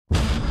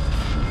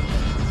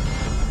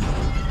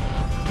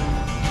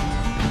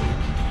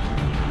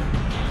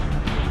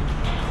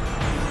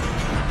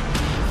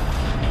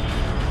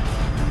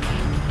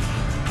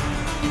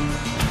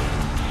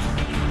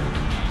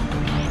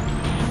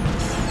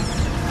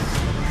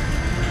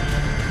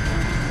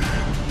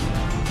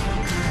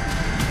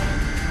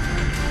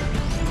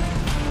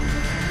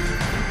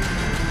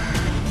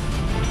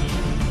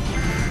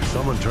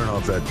turn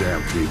off that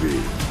damn TV.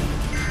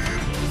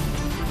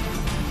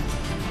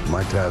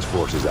 My task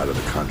force is out of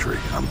the country.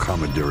 I'm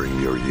commandeering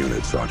your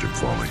unit, Sergeant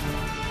Foley.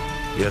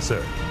 Yes,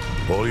 sir.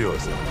 All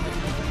yours, sir.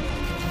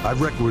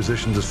 I've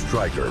requisitioned a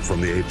striker from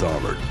the 8th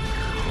Armored.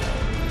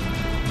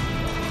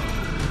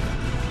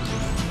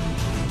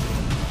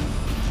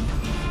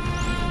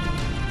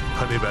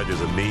 Honey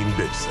Badger's a mean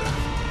bitch,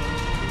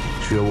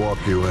 sir. She'll walk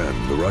you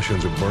in. The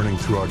Russians are burning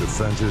through our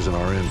defenses and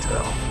our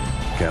intel.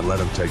 Can't let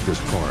them take this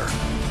corner.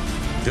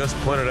 Just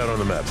point it out on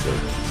the map, sir.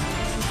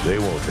 They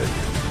won't take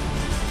it.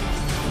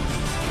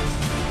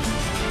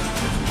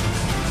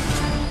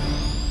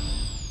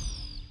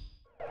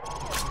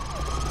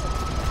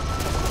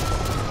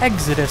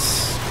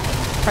 Exodus.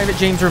 Private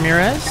James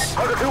Ramirez.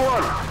 Hunter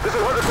 2-1. This is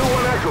Hunter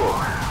 2-1 actual.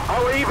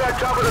 Our evac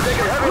choppers are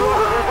taking heavy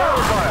losses from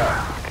battle fire.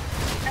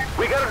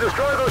 We gotta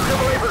destroy those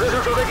AAA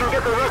positions so they can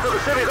get the rest of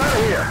the cities out of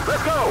here.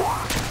 Let's go!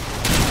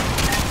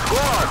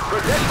 Squad,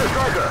 protect the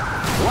striker.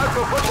 Watch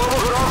for foot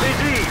mobiles with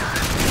RPGs.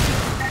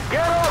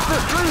 Get off the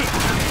street!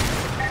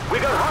 We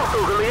got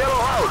hostiles in the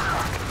yellow house.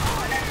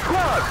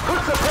 Squad, put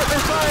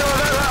suppressing fire on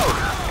that house.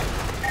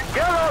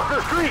 Get off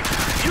the street!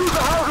 Use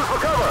the houses for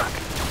cover.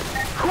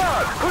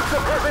 Squad, put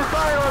suppressing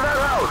fire on that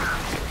house.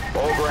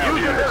 All ground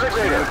Use your units,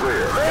 designator. stand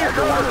clear. Phase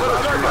doors for the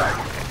Oscar striker. Mike.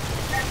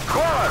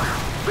 Squad,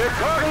 they're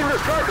targeting the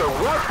striker.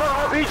 Watch for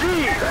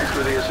RPGs. Thanks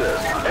for the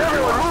assist.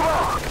 Everyone move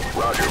up.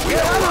 Roger, we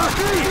Get have a out of the lock.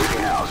 street.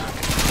 Engaging house.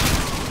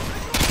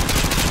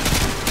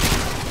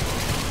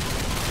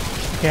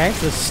 Okay,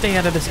 so stay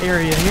out of this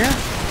area here.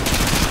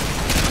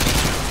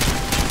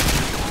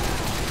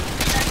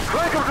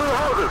 Flank them through the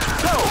houses.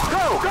 Go,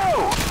 go,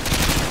 go.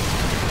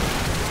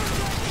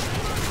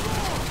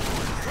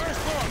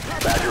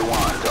 Badger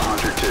 1 to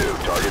Hunter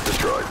 2. Target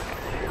destroyed.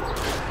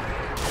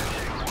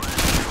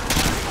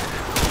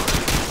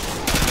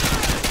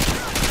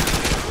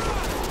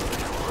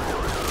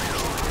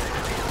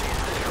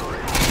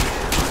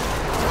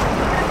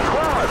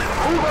 Squad,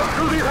 move up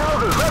through these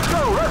houses. Let's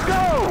go, let's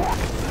go.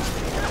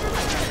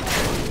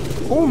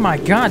 Oh my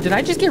god, did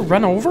I just get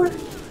run over?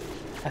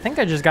 I think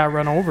I just got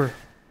run over.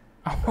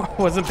 I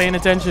wasn't paying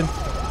attention.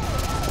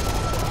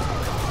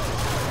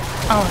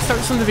 Oh, it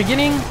starts from the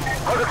beginning.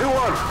 Hunter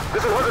 2-1.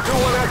 This is Hunter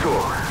 2-1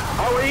 actual.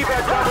 Our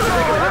evac choppers are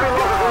taking heavy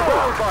losses from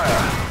ground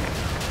fire.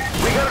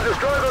 We gotta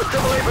destroy those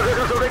AAA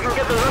positions so they can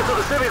get the rest of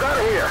the cities out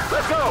of here.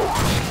 Let's go.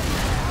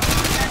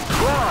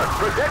 Squad,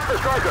 protect the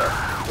striker.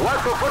 Watch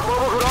for foot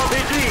mobiles with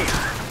RPGs.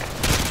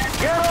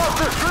 Get off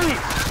the street.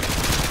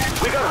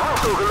 We got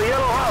hostiles in the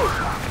yellow house.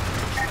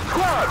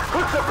 Squad,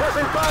 put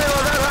suppressing fire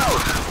on that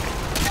house.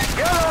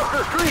 Get off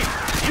the street.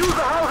 Use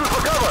the houses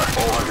for cover.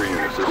 All Hunter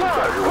units, this is Squad,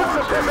 Badger put 1.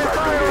 suppressing Standing by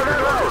to fire on engage that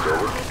your house. targets.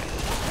 Over.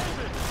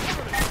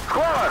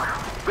 Squad,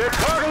 they're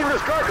targeting the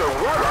striker.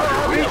 Watch for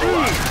Roger, we have a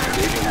lock. RPGs.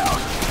 Engaging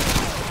house.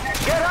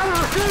 Get out of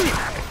the street.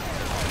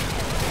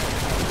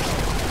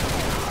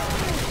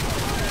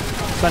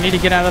 So I need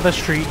to get out of the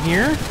street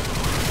here.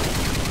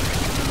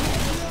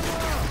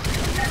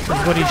 This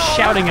is what he's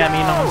shouting at me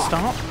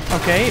non-stop.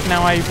 Okay,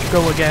 now I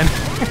go again.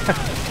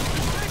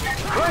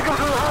 Flank them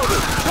through the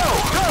houses. Go,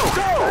 go,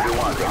 go. Badger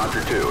 1 to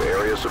Hunter 2.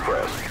 Area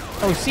suppressed.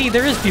 Oh, see,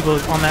 there is people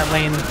on that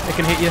lane that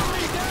can hit you.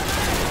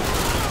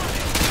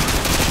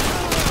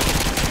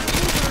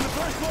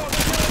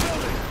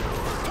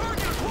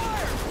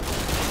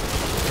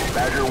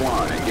 Badger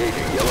 1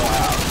 engaging yellow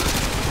house.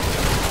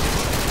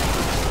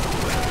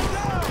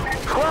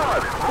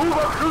 Squad, move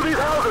up through these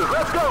houses.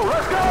 Let's go,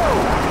 let's go.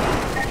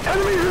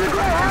 Enemies in the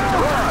gray house.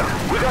 Squad,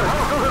 we got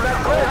hostiles in that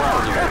gray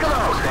house. Take them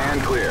out.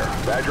 Stand clear.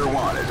 Badger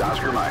 1 is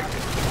Oscar Mike.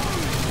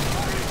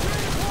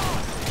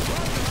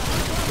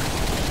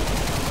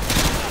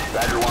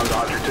 Badger 1 to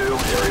Hunter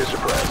 2. Area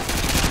suppressed.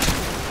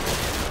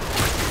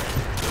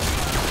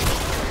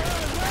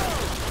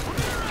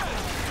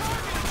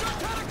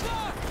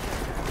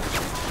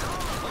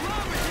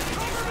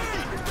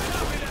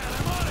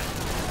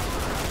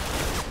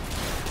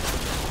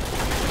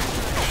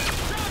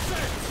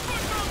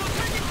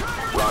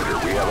 Roger,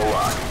 we have a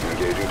lock.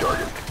 Engaging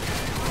target.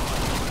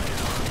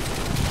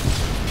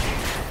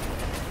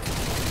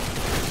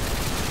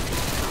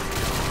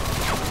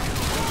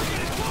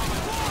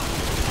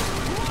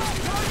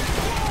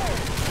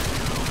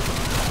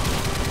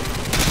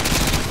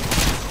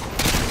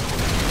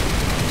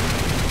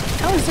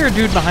 How is there a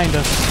dude behind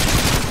us?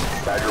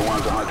 Badger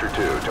 1 to Hunter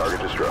 2.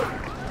 Target destroyed.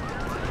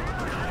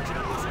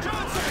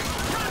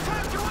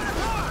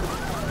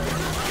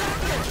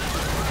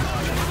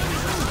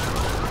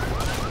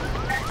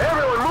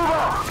 Everyone, move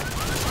up.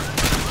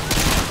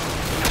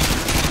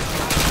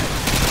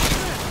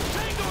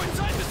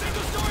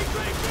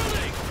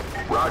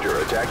 Roger,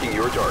 attacking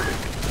your target.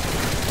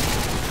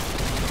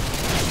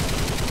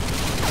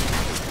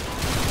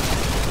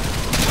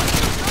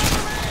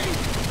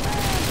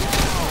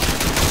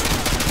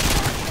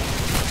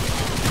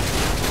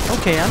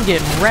 Okay, I'm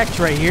getting wrecked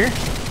right here.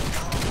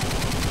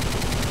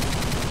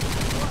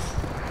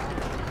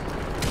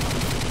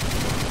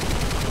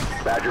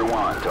 Badger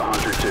 1 to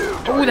Hunter 2.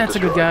 Oh, Target that's a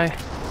good destroyed. guy.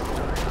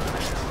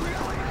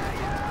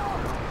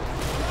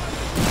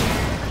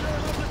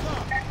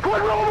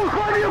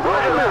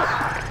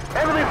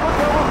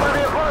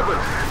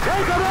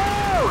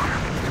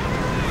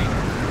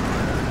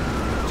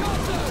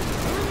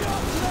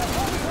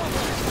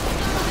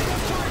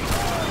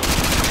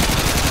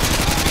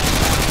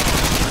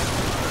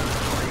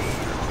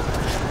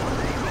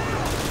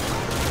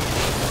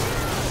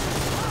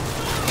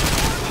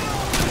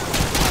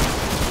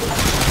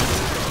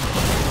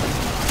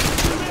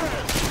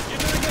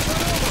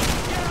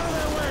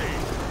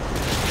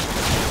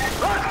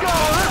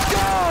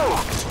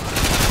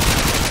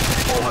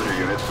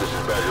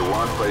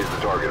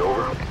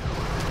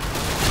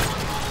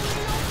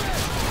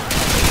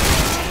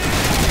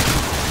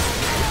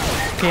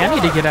 Okay, I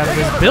need to get out of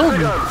this building.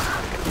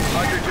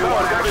 Hunter 2-1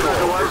 actual.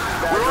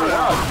 Badger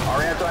 1,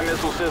 our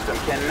anti-missile system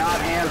cannot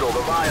handle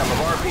the volume of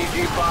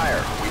RPG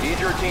fire. We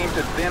need your team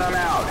to thin them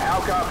out.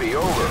 How copy?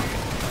 Over.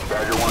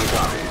 Badger 1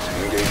 copies.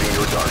 Engaging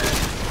your target.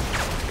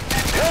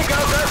 Take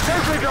out that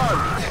sentry gun!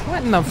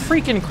 What in the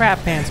freaking crap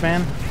pants,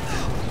 man?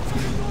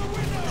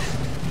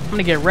 I'm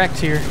gonna get wrecked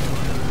here.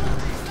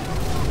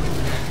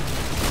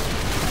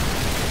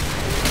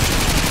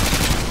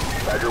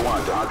 Badger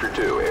 1 to Hunter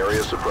 2.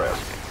 Area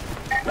suppressed.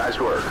 Nice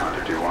work,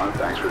 Hunter 2-1.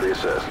 Thanks for the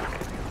assist.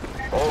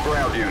 All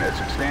ground units,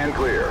 stand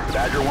clear.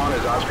 Badger 1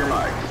 is Oscar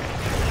Mike.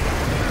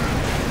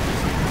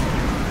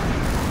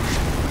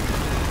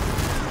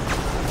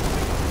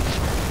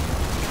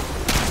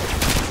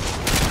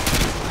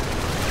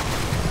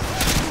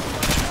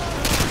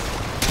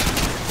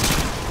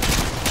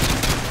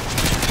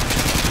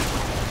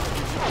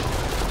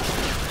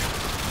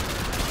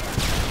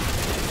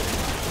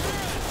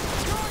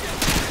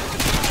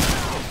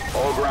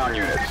 All ground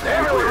units,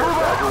 stand clear.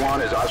 Badger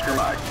 1 is Oscar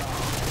Mike.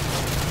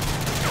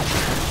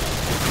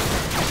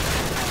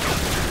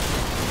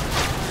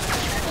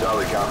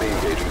 Solid copy,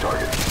 engaging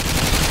target.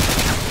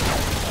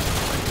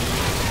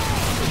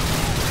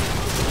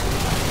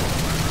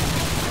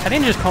 I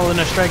didn't just call in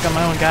a strike on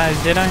my own guys,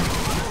 did I?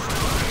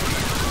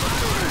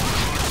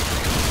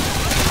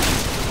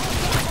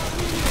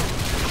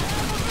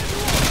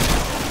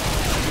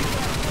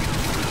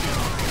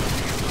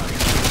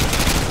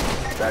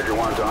 Badger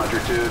 1 to Hunter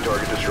 2,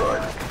 target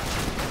destroyed.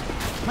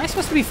 Am I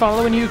supposed to be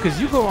following you? Because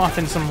you go off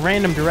in some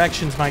random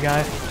directions, my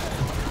guy.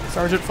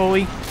 Sergeant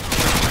Foley.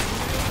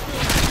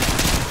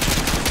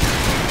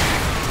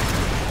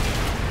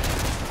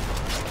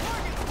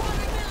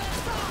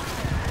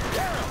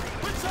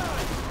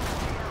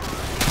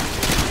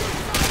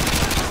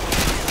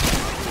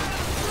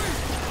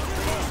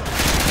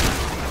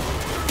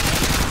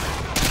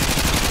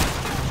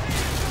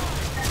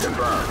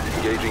 Confirmed.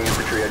 Engaging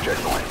infantry at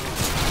checkpoint.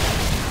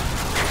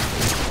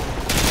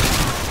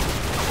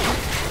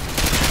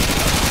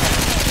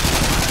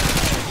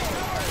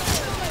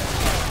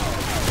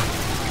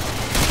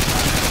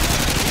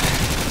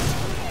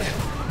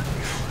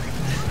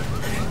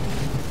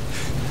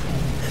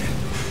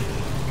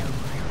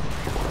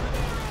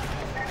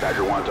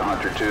 Badger 1 to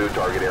Hunter 2,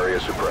 target area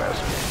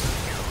suppressed.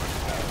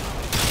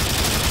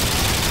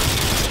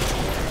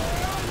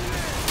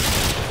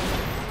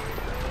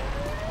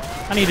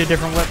 I need a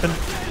different weapon.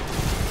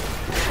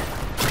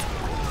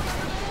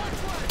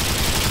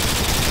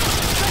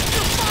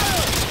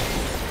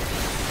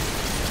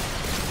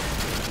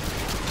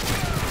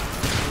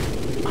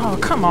 Oh,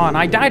 come on.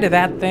 I died to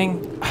that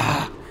thing.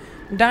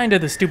 I'm dying to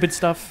the stupid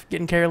stuff.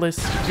 Getting careless.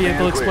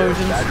 Vehicle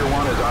explosions. Badger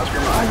 1 is Oscar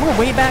Mike. Oh, we're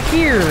way back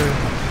here.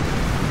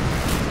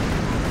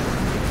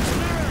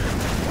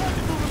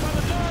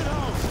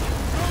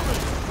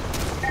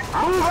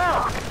 Move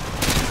out!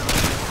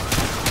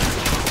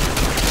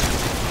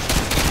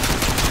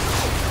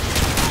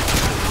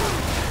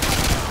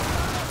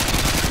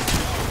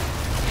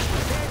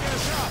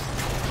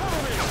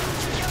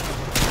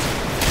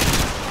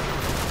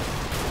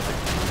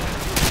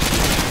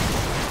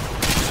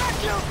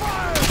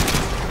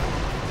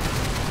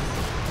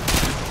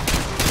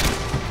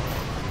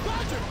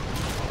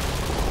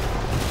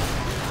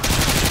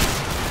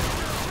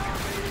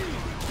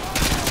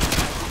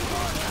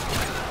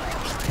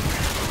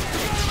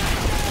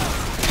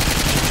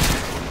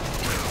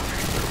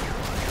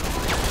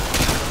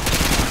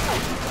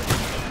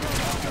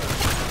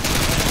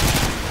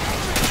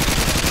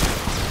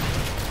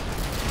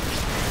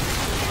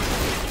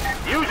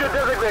 Use your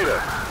designator.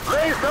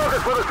 Raise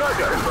targets for the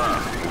striker.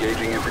 Confirmed.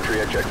 Engaging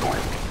infantry at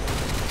checkpoint.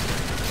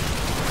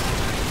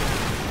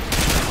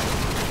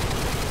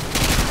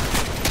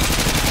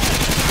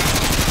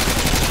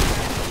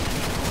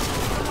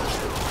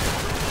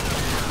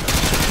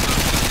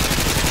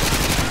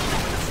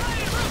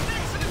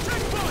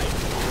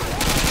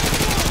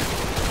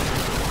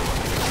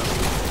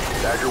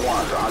 Badger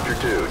 1 to Hunter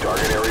 2,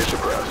 target area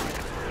suppressed.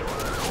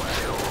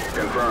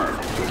 Confirmed.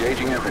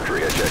 Engaging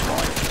infantry at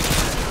checkpoint.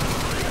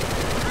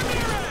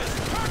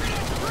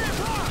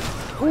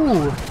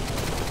 Ooh.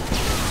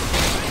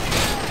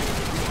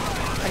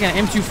 I got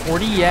an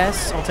M240,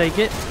 yes, I'll take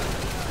it.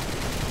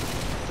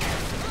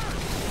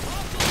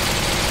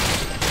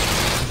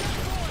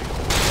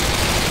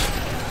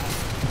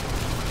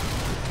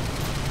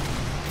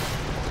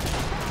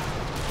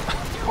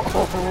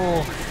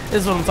 Oh,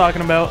 this is what I'm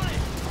talking about.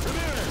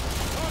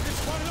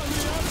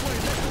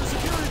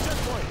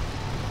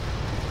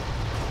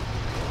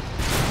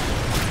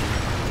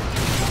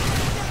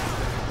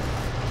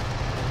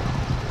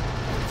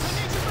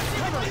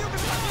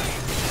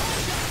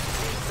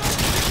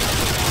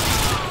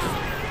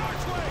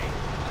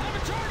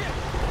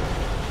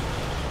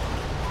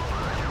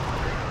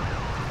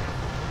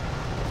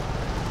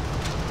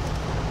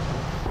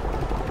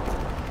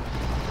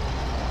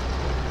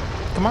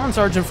 Come on,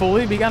 Sergeant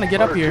Foley, we gotta get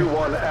up here.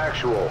 2-1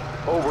 actual.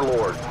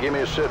 Overlord, give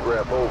me a sit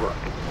rep, over.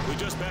 We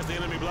just passed the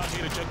enemy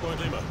blockade at checkpoint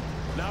Lima.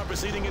 Now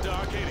proceeding into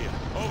Arcadia.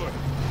 Over.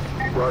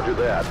 Roger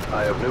that.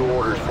 I have new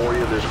orders for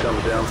you. This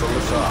comes down from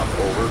the top.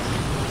 Over.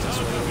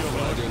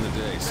 During the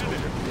day,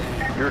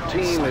 Your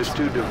team is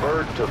to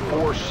divert to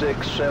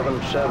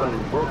 4677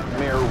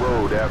 Brookmere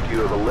Road after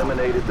you have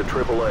eliminated the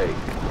AAA.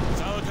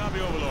 Solid copy,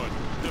 Overlord.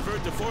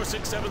 Divert to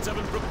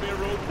 4677 Brookmere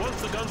Road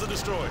once the guns are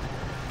destroyed.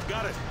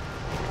 Got it.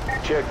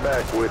 Check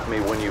back with me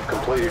when you've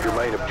completed your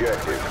main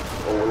objective.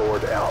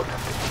 Overlord out.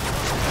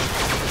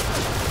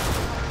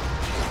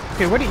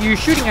 Okay, what are you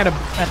shooting at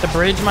the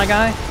bridge, my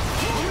guy?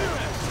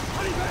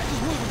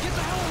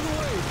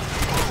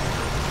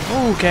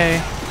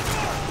 Okay.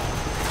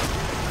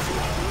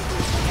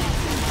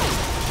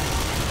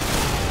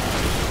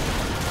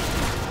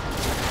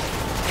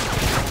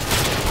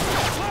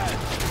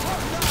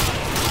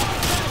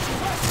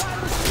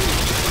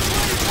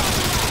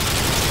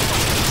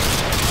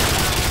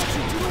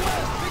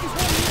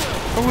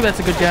 Oh, that's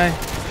a good guy.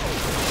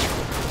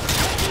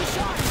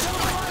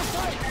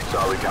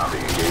 Solid copy.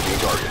 Engaging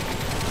target.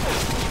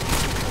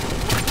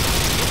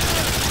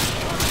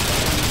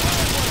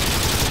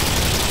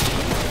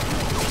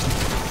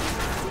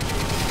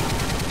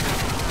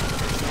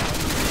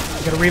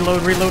 Gotta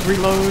reload.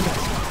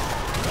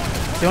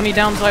 The only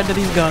downside to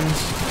these guns.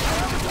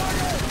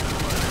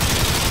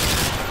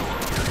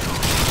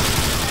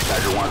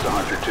 Badger 1 to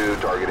Hunter 2.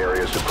 Target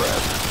area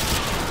suppressed.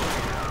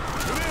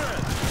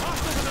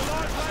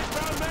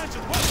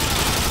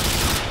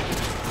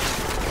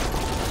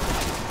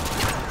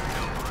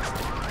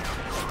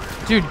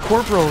 Dude,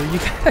 Corporal, you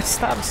gotta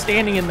stop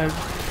standing in the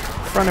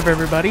front of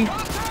everybody.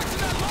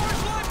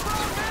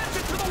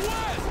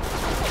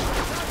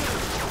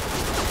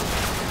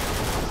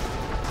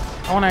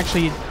 I want to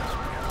actually...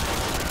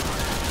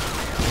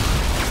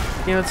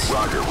 Yeah, let's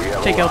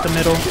take out the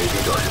middle.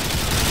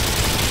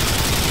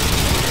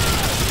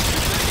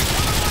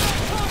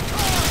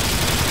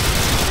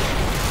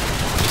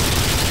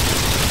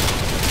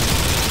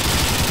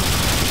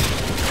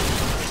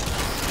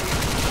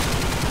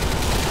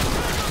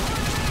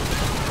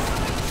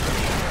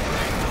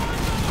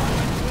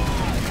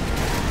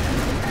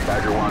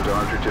 Badger 1 to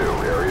Hunter 2.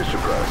 Area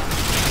suppressed.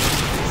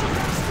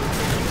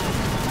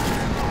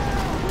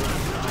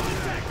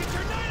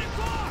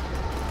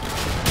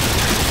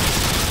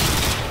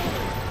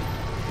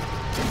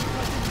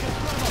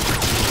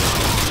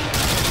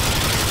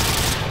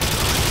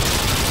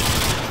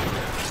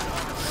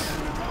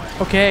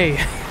 Okay.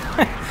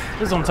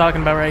 This is what I'm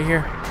talking about right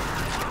here.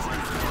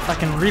 If I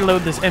can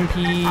reload this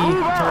MP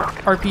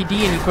or RPD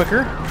any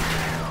quicker.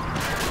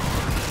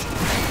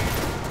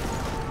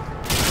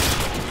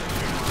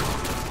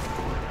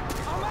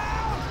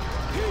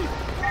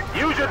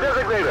 Use your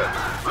designator.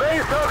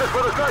 Raise targets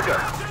for the striker.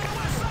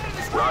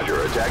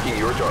 Roger. Attacking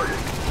your target.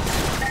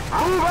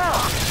 Move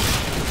out.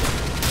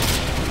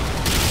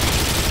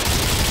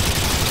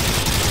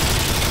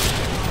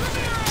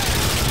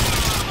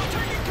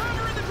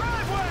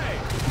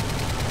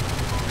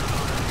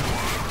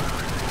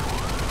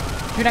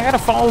 Dude, I gotta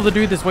follow the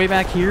dude that's way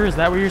back here. Is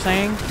that what you're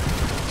saying?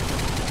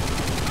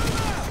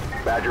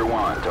 Badger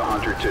 1 to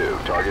Hunter 2.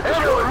 Target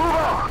Everyone, destroyed. move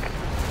out.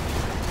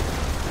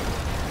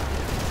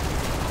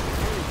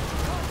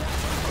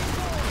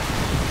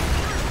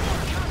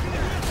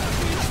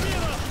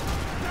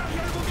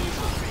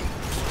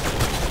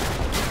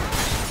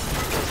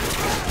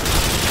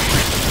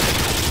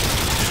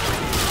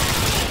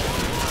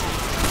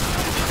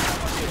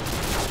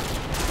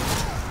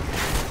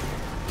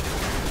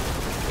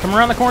 Come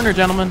around the corner,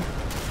 gentlemen.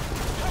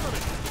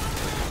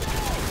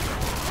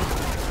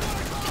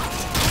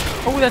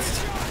 Oh,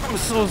 that's... I'm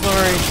so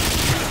sorry.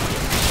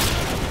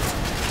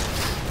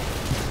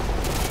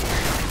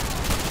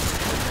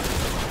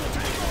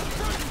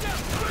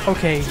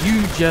 Okay,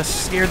 you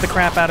just scared the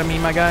crap out of me,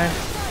 my guy.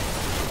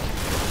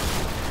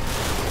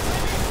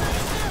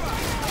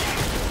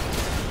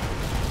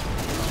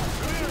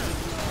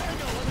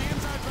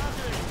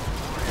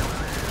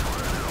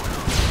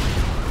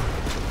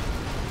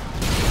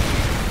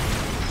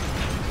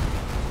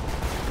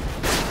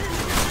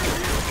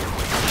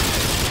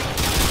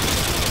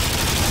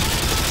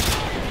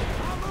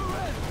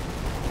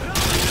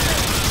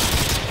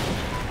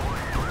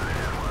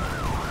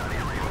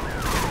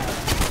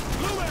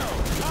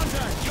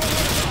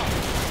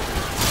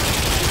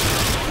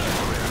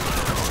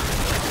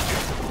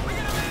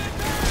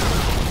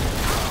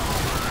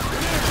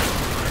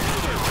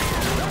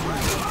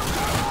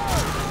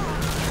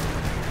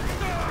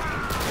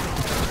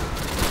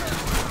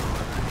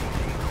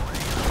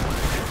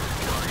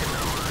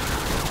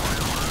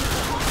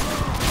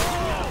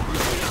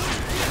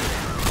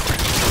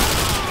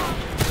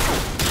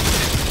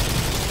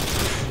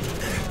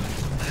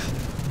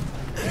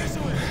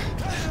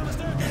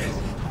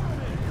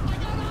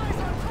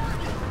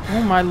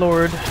 Oh my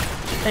lord.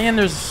 And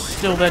there's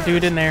still that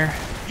dude in there.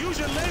 Use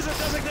your laser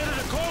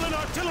designator to call in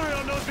artillery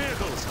on those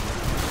vehicles.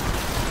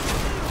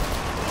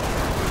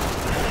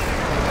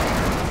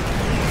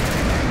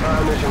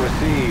 Mission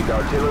received.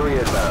 Artillery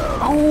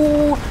inbound.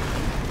 Oh!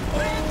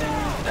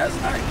 That's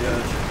not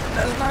good.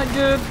 That's not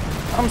good.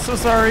 I'm so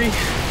sorry.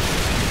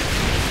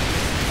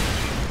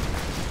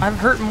 I've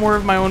hurt more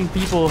of my own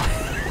people.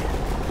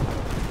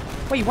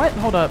 Wait, what?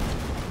 Hold up.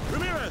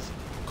 Ramirez,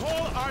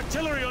 call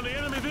artillery on the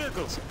enemy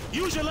vehicles.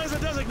 Use your laser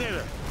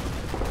designator.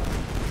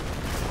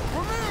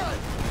 Ramirez!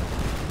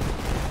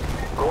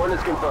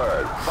 Coordinates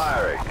confirmed.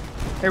 Firing.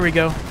 There we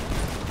go.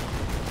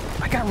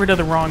 I got rid of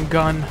the wrong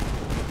gun. I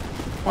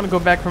want to go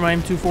back for my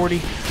M240.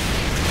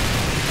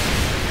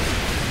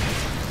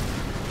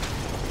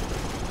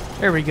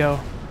 There we go.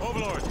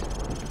 Overlord,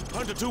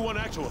 Hunter 2-1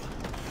 actual.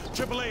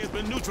 AAA has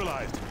been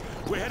neutralized.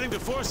 We're heading to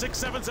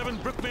 4677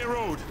 Brookmere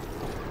Road.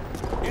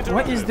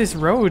 What is this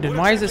road and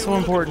why is it so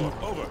important?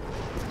 Over.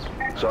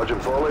 Sergeant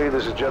Foley,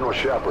 this is General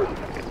Shepard.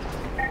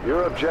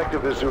 Your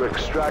objective is to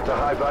extract a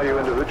high-value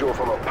individual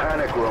from a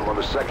panic room on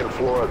the second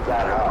floor of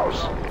that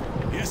house.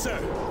 Yes, sir.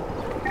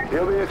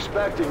 He'll be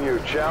expecting you.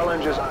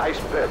 Challenge is Ice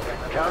Pit.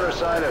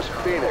 Countersign is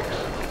Phoenix.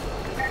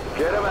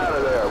 Get him out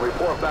of there.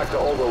 Report back to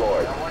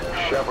Overlord.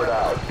 Shepard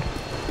out.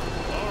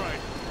 All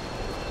right.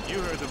 You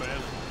heard the man.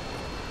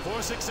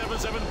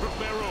 4677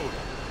 Brookmere Road.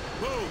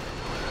 Move.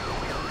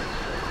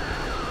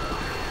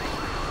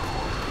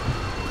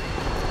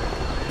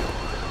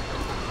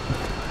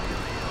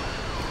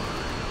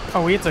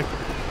 Oh, we have to...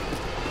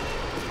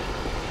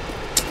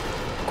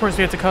 Of course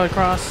we have to cut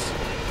across.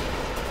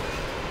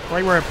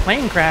 Right where a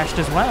plane crashed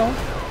as well.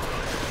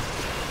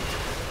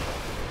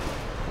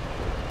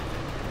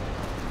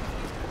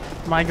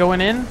 Am I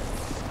going in?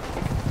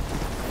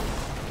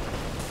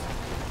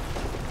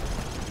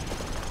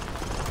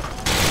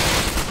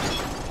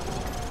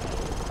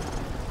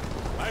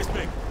 Ice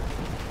pick.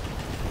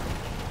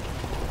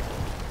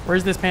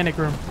 Where's this panic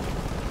room?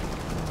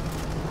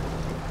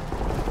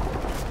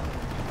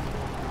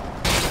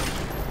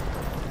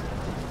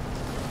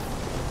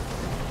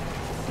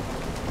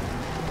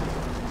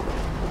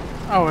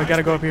 Oh, I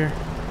gotta go up here.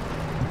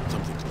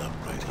 Something's not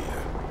right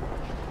here.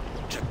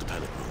 Check the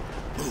panic room.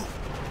 Move.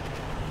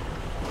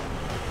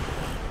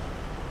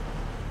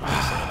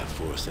 Solid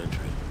force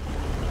entry.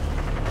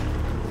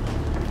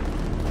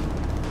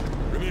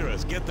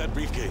 Ramirez, get that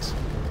briefcase.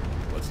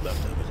 What's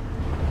left of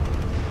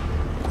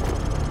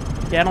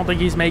it? Yeah, I don't think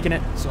he's making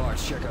it.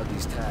 Sarge, check out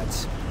these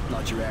tats.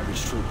 Not your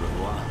average trooper,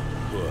 huh?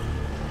 Good.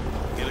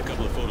 Get a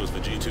couple of photos for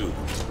G2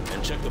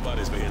 and check the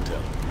bodies for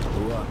intel.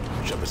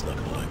 Shepard's not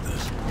gonna like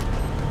this.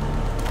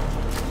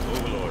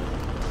 Overlord,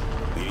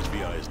 the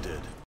HBI is dead.